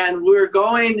 and we're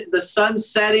going, the sun's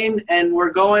setting, and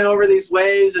we're going over these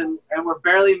waves, and we're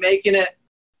barely making it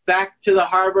back to the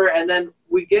harbor. And then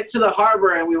we get to the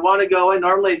harbor and we want to go in.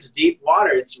 Normally it's deep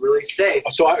water. It's really safe.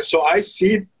 So I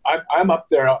see, I'm up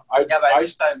there. I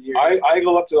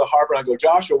go up to the harbor and I go,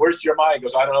 Joshua, where's Jeremiah? He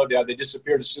goes, I don't know, Dad. They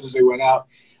disappeared as soon as they went out.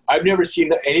 I've never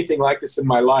seen anything like this in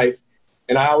my life.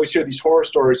 And I always hear these horror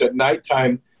stories at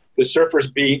nighttime. The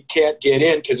surfers can't get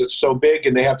in because it's so big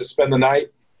and they have to spend the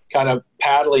night kind of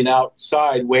paddling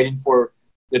outside waiting for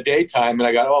the daytime. And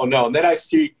I got, oh no. And then I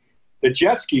see the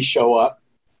jet ski show up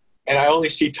and I only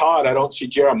see Todd. I don't see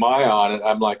Jeremiah on it.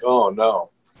 I'm like, oh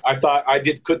no. I thought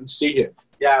couldn't see him.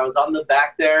 Yeah, I was on the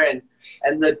back there, and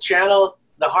the channel,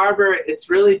 the harbor, it's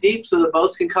really deep so the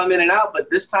boats can come in and out.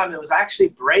 But this time it was actually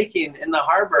breaking in the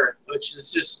harbor, which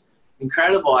is just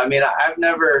incredible. I mean, I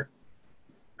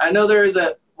know there was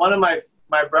one of my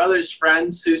brother's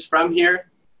friends who's from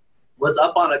here was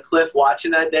up on a cliff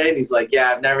watching that day, and he's like,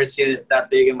 yeah, I've never seen it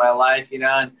that big in my life, you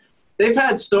know. And they've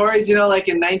had stories, you know, like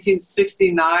in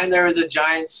 1969 there was a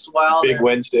giant swell. Big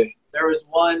Wednesday. There was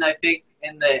one, I think,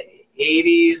 in the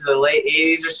 80s, the late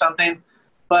 80s or something.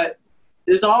 But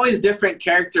there's always different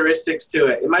characteristics to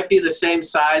it. It might be the same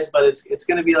size, but it's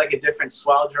going to be like a different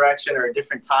swell direction or a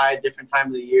different tide, different time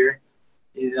of the year.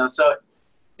 You know, so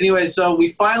anyway, so we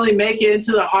finally make it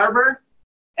into the harbor,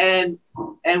 and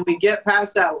we get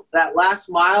past that last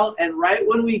mile, and right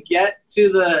when we get to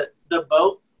the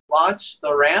boat launch,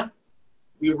 the ramp,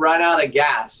 we run out of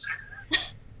gas.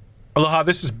 Aloha,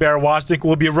 this is Bear Woznick.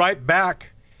 We'll be right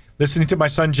back listening to my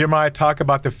son Jeremiah talk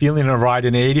about the feeling of a ride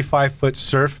in an 85-foot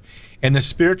surf and the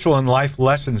spiritual and life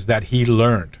lessons that he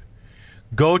learned.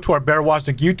 Go to our Bear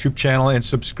Woznick YouTube channel and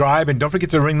subscribe, and don't forget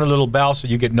to ring the little bell so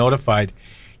you get notified,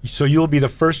 so you'll be the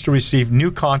first to receive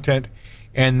new content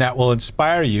and that will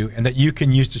inspire you and that you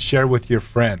can use to share with your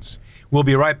friends. We'll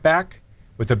be right back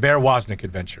with the Bear Woznick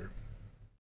adventure.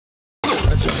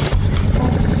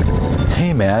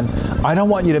 Hey man, I don't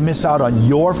want you to miss out on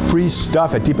your free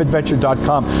stuff at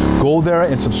deepadventure.com. Go there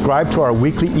and subscribe to our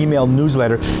weekly email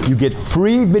newsletter. You get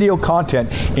free video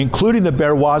content, including the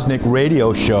Bear Woznick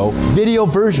radio show, video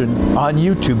version on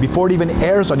YouTube before it even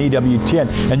airs on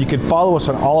EWTN. And you can follow us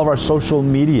on all of our social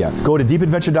media. Go to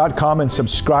deepadventure.com and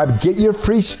subscribe. Get your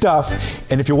free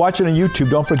stuff. And if you're watching on YouTube,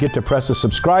 don't forget to press the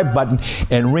subscribe button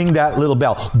and ring that little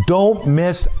bell. Don't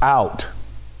miss out.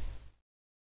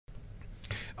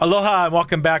 Aloha and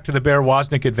welcome back to the Bear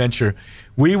Woznick Adventure.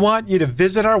 We want you to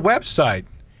visit our website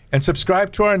and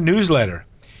subscribe to our newsletter.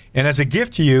 And as a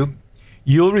gift to you,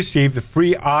 you'll receive the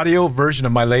free audio version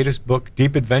of my latest book,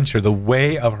 Deep Adventure, The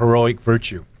Way of Heroic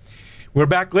Virtue. We're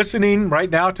back listening right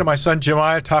now to my son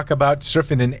Jeremiah talk about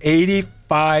surfing an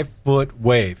 85-foot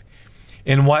wave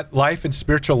and what life and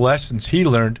spiritual lessons he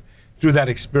learned through that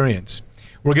experience.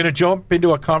 We're going to jump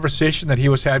into a conversation that he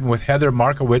was having with Heather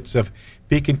Markowitz of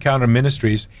Peak Encounter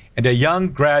Ministries and a young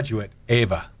graduate,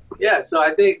 Ava. Yeah, so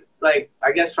I think, like,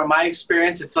 I guess from my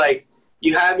experience, it's like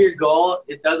you have your goal.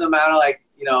 It doesn't matter, like,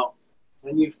 you know,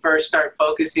 when you first start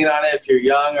focusing on it, if you're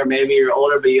young or maybe you're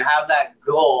older, but you have that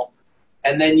goal.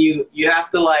 And then you have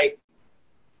to, like,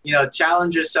 you know,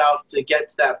 challenge yourself to get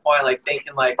to that point, like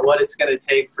thinking like what it's going to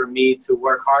take for me to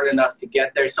work hard enough to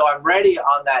get there. So I'm ready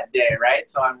on that day, right?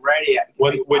 So I'm ready. I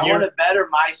want to better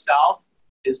myself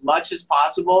as much as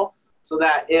possible so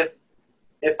that if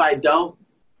I don't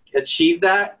achieve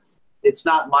that, it's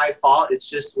not my fault. It's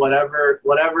just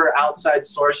whatever outside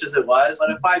sources it was.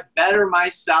 But if I better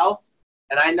myself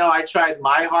and I know I tried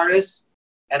my hardest,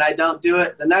 and I don't do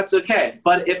it, then that's okay.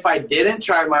 But if I didn't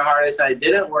try my hardest, I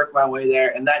didn't work my way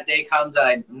there, and that day comes and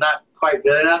I'm not quite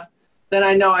good enough, then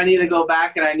I know I need to go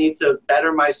back and I need to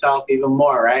better myself even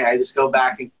more, right? I just go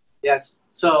back and, yes.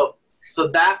 So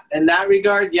that, in that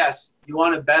regard, yes, you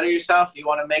want to better yourself. You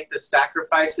want to make the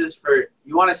sacrifices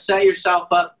you want to set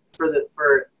yourself up for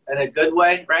in a good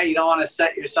way, right? You don't want to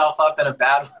set yourself up in a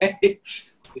bad way.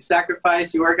 You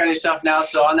sacrifice, you work on yourself now,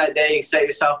 so on that day you set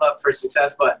yourself up for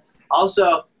success. But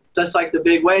also, just like the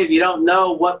big wave, you don't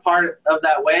know what part of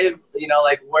that wave, you know,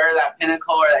 like where that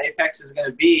pinnacle or the apex is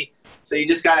going to be. So you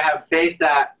just got to have faith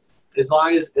that as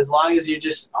long as you're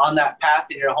just on that path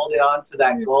and you're holding on to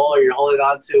that goal, or you're holding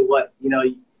on to what, you know,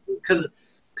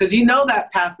 because you know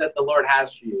that path that the Lord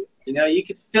has for you. You know, you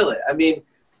could feel it. I mean,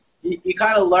 you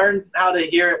kind of learn how to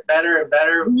hear it better and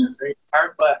better in your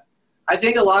heart, but I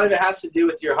think a lot of it has to do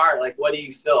with your heart. Like, what do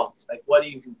you feel? Like, what do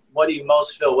you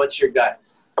most feel? What's your gut?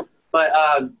 But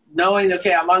knowing,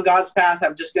 okay, I'm on God's path,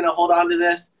 I'm just going to hold on to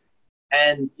this.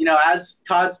 And, you know, as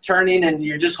Todd's turning and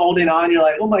you're just holding on, you're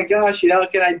like, oh my gosh, you know,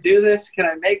 can I do this? Can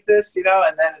I make this? You know,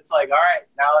 and then it's like, all right,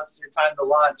 now it's your time to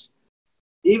launch.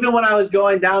 even when I was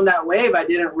going down that wave, I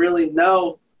didn't really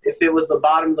know if it was the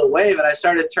bottom of the wave, and I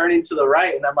started turning to the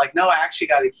right, and I'm like, no, I actually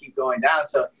got to keep going down.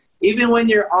 So even when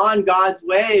you're on God's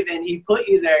wave and he put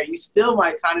you there, you still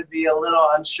might kind of be a little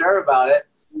unsure about it.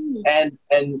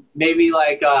 And maybe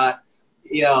like, an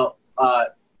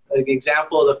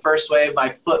example of the first wave, my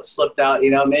foot slipped out,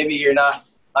 maybe you're not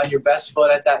on your best foot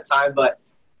at that time, but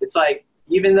it's like,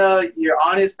 even though you're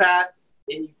on his path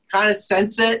and you kind of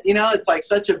sense it, it's like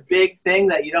such a big thing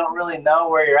that you don't really know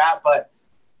where you're at, but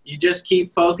you just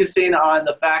keep focusing on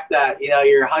the fact that,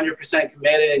 you're 100%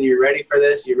 committed and you're ready for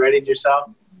this, you readied yourself,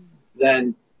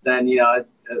 then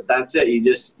that's it. You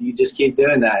just keep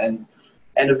doing that. And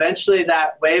eventually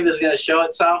that wave is going to show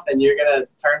itself and you're going to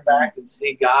turn back and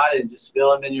see God and just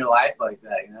feel him in your life like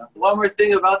that, One more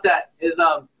thing about that is,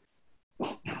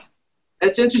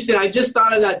 it's interesting. I just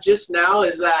thought of that just now,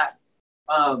 is that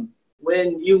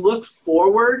when you look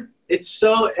forward,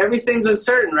 everything's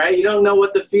uncertain, right? You don't know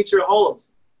what the future holds.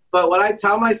 But what I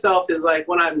tell myself is, like,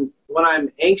 when I'm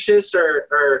anxious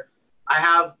or I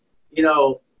have,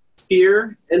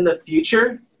 fear in the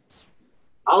future,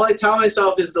 all I tell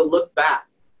myself is to look back.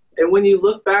 And when you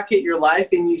look back at your life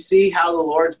and you see how the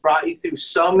Lord's brought you through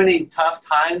so many tough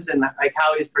times, and like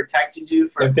how he's protected you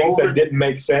from things that didn't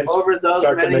make sense over those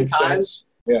many times,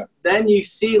 then you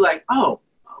see, like, oh,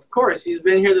 of course, he's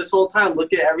been here this whole time.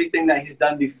 Look at everything that he's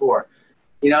done before.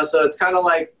 So it's kind of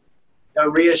like a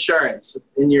reassurance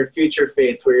in your future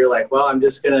faith, where you're like, well, I'm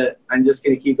just gonna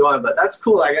keep going. But that's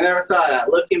cool. Like, I never thought of that.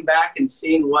 Looking back and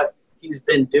seeing what he's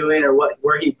been doing or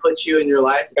where he puts you in your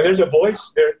life. And there's a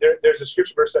voice, there's a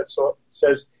scripture verse that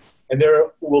says, and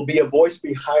there will be a voice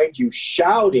behind you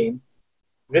shouting,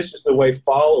 this is the way,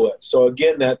 follow it. So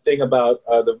again, that thing about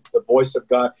the voice of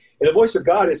God. And the voice of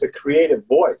God is a creative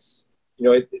voice.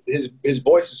 His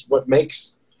voice is what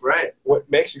makes it.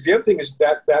 The other thing is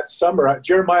that summer,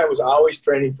 Jeremiah was always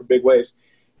training for big waves.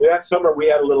 That summer we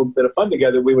had a little bit of fun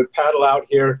together. We would paddle out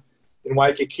here in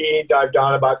Waikiki, dive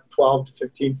down about 12 to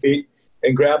 15 feet,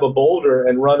 and grab a boulder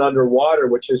and run underwater,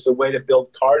 which is a way to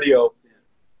build cardio,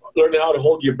 learning how to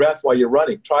hold your breath while you're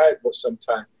running. Try it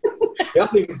sometime. The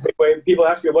other thing is big wave. People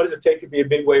ask me, what does it take to be a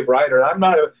big wave rider?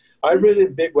 I've ridden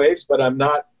in big waves, but I'm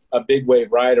not a big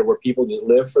wave rider where people just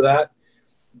live for that.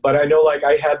 But I know, like,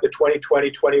 I had the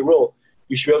 20-20-20 rule.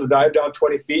 You should be able to dive down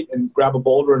 20 feet and grab a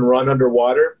boulder and run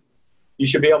underwater. You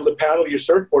should be able to paddle your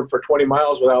surfboard for 20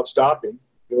 miles without stopping,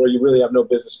 or you really have no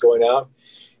business going out.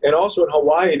 And also in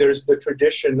Hawaii, there's the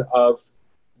tradition of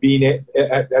being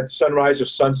at sunrise or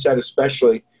sunset,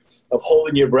 especially, of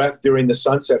holding your breath during the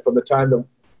sunset from the time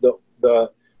the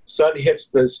sun hits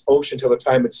the ocean till the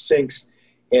time it sinks,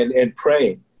 and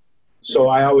praying. So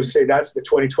I always say that's the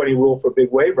 20-20 rule for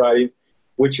big wave riding,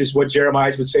 which is what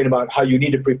Jeremiah's been saying about how you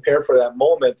need to prepare for that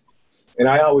moment. And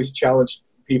I always challenge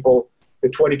people, the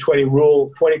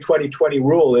 20-20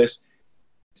 rule is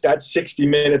that's 60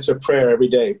 minutes of prayer every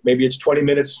day. Maybe it's 20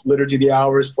 minutes liturgy of the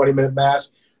hours, 20-minute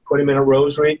mass, 20-minute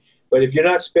rosary. But if you're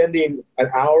not spending an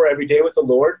hour every day with the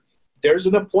Lord, there's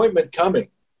an appointment coming.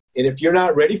 And if you're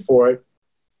not ready for it,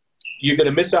 you're going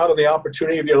to miss out on the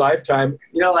opportunity of your lifetime.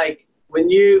 Like when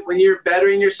you're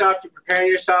bettering yourself, you're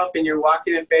preparing yourself, and you're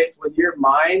walking in faith, when your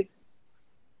mind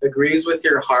agrees with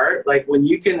your heart, like when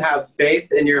you can have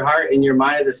faith in your heart and your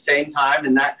mind at the same time,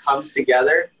 and that comes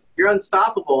together, you're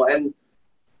unstoppable. And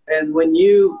when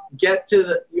you get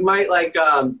to you might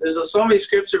there's so many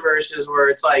scripture verses where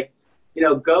it's like,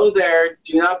 go there,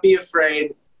 do not be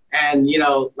afraid, and,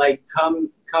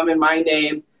 come in my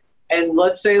name. And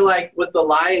let's say, like, with the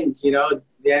lions, Daniel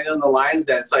in the lion's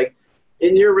den, it's like,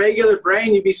 in your regular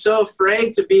brain, you'd be so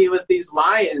afraid to be with these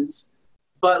lions.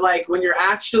 But, like, when you're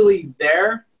actually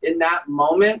there in that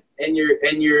moment, and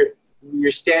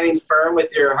you're standing firm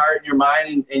with your heart and your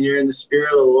mind, and you're in the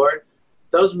Spirit of the Lord,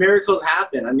 those miracles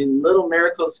happen. I mean, little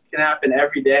miracles can happen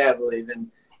every day, I believe.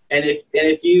 And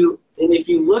if you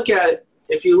look at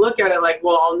it like,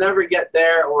 well, I'll never get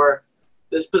there, or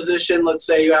this position, let's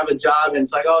say you have a job and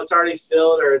it's like, oh, it's already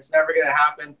filled, or it's never going to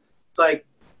happen. It's like,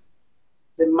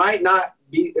 it might not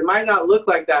look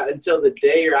like that until the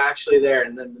day you're actually there,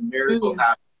 and then the miracles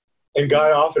happen. And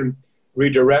God often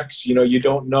redirects, you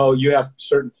don't know, you have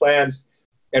certain plans,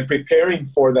 and preparing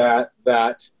for that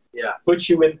puts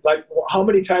you in, like, how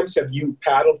many times have you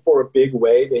paddled for a big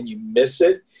wave and you miss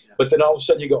it, but then all of a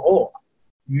sudden you go, oh,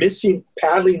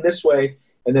 paddling this way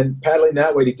and then paddling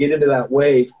that way to get into that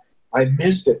wave, I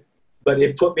missed it, but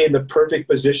it put me in the perfect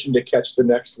position to catch the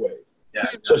next wave. Yeah.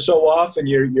 So often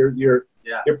you're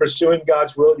pursuing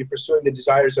God's will, you're pursuing the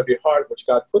desires of your heart, which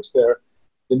God puts there,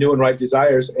 the new and right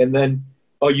desires, and then,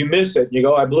 oh, you miss it, and you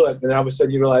go, I blew it, and then all of a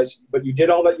sudden you realize, but you did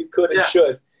all that you could and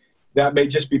should, that may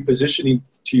just be positioning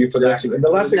to you for the next thing. And the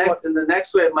last thing, and the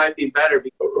next wave might be better.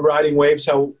 Because riding waves,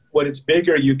 how when it's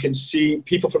bigger, you can see,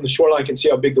 people from the shoreline can see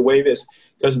how big the wave is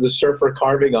because of the surfer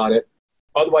carving on it.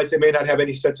 Otherwise, they may not have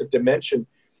any sense of dimension.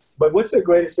 But what's the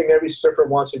greatest thing every surfer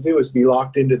wants to do is be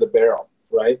locked into the barrel,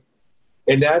 right?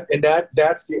 And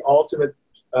that's the ultimate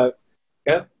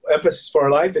emphasis for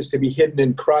our life, is to be hidden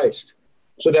in Christ,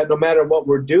 so that no matter what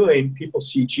we're doing, people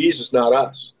see Jesus, not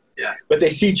us. Yeah. But they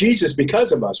see Jesus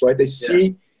because of us, right? They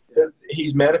see that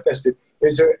he's manifested.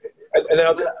 Is there?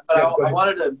 I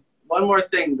wanted to, one more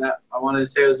thing that I wanted to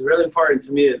say was really important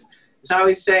to me is how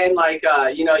he's saying, like,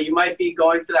 you might be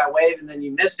going for that wave and then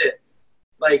you miss it.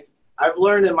 Like, I've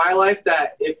learned in my life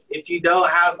that if you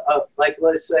don't have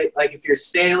let's say, like, if you're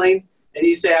sailing and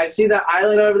you say, I see that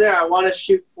island over there, I want to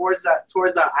shoot towards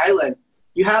that island.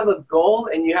 You have a goal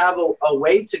and you have a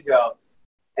way to go.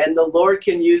 And the Lord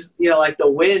can use, like the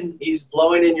wind, he's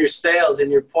blowing in your sails and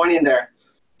you're pointing there.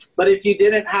 But if you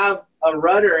didn't have a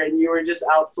rudder and you were just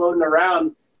out floating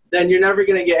around, then you're never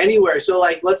going to get anywhere. So,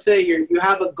 like, let's say you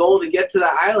have a goal to get to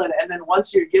the island, and then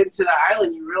once you're getting to the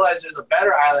island, you realize there's a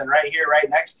better island right here, right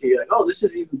next to you. Like, oh, this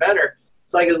is even better.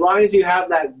 It's like, as long as you have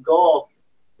that goal,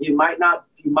 you might not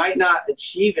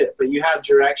achieve it, but you have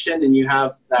direction and you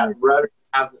have that rudder.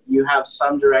 You have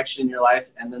some direction in your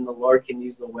life, and then the Lord can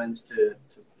use the winds to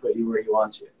put you where he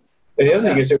wants you. And the other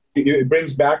thing is, it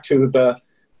brings back to the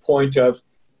point of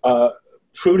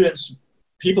prudence.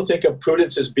 People think of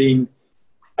prudence as being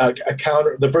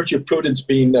the virtue of prudence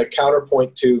being a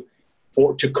counterpoint to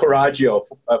coraggio,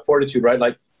 fortitude, right?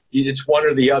 Like, it's one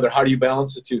or the other. How do you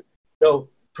balance the two? No,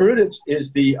 prudence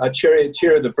is the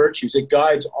charioteer of the virtues. It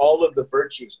guides all of the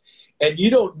virtues. And you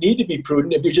don't need to be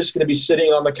prudent if you're just going to be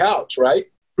sitting on the couch, right?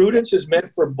 Prudence is meant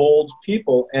for bold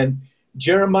people. And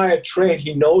Jeremiah trained,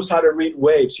 he knows how to read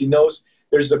waves. He knows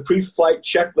there's a pre-flight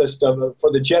checklist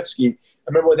for the jet ski. I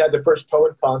remember when they had the first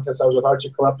towing contest, I was with Archie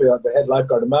Calapia, the head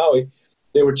lifeguard of Maui.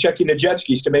 They were checking the jet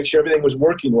skis to make sure everything was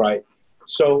working right.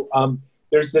 So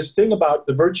there's this thing about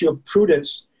the virtue of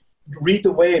prudence. Read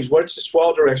the waves. What's the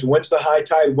swell direction? When's the high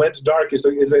tide? When's dark? Is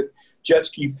it jet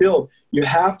ski filled? You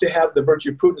have to have the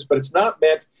virtue of prudence, but it's not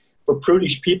meant for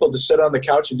prudish people to sit on the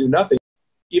couch and do nothing.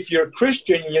 If you're a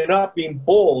Christian and you're not being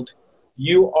bold,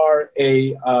 you are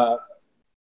it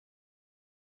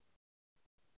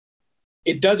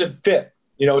doesn't fit.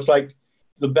 It's like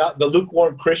the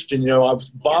lukewarm Christian. I'll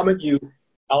vomit you.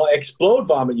 I'll explode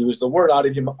vomit you is the word out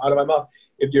of my mouth.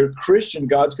 If you're a Christian,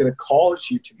 God's going to call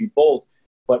you to be bold,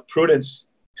 but prudence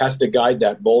has to guide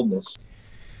that boldness.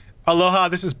 Aloha,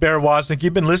 this is Bear Woznick.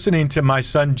 You've been listening to my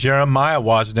son Jeremiah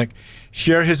Woznick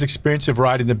share his experience of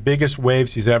riding the biggest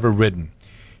waves he's ever ridden.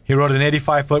 He rode an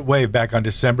 85-foot wave back on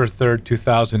December 3rd,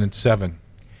 2007.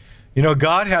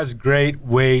 God has great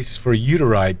ways for you to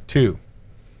ride, too.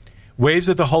 Waves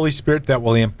of the Holy Spirit that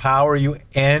will empower you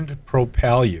and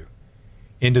propel you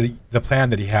into the plan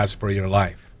that he has for your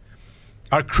life.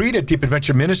 Our creed at Deep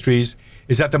Adventure Ministries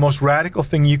is that the most radical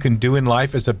thing you can do in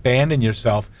life is abandon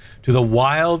yourself to the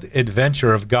wild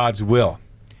adventure of God's will.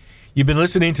 You've been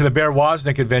listening to the Bear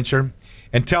Woznick Adventure.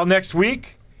 Until next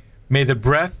week, may the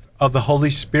breath of the Holy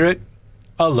Spirit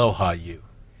aloha you.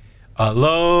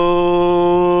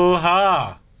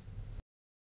 Aloha.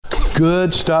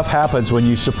 Good stuff happens when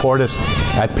you support us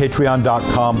at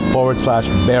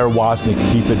patreon.com/Bear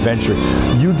Woznick Deep Adventure.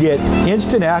 You get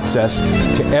instant access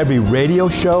to every radio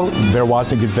show, Bear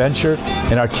Woznick Adventure,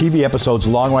 and our TV episodes,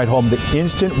 Long Ride Home, the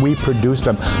instant we produce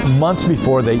them, months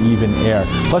before they even air.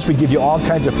 Plus, we give you all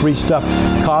kinds of free stuff,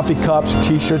 coffee cups,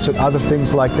 t-shirts, and other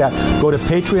things like that. Go to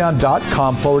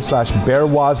patreon.com/Bear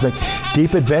Woznick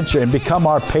Deep Adventure and become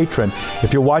our patron.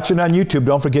 If you're watching on YouTube,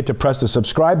 don't forget to press the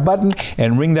subscribe button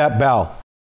and ring that bell.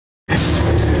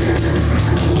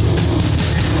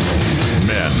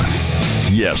 Men,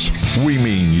 yes, we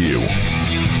mean you.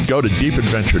 Go to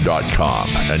deepadventure.com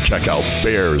and check out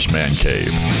Bear's Man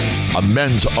Cave, a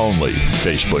men's-only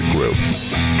Facebook group.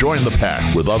 Join the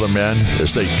pack with other men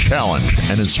as they challenge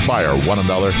and inspire one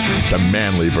another to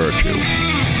manly virtue.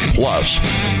 Plus,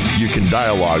 you can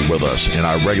dialogue with us in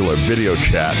our regular video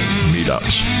chat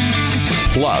meetups.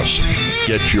 Plus,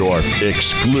 get your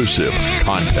exclusive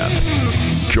content.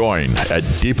 Join at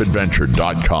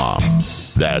deepadventure.com.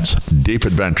 That's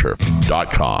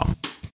deepadventure.com.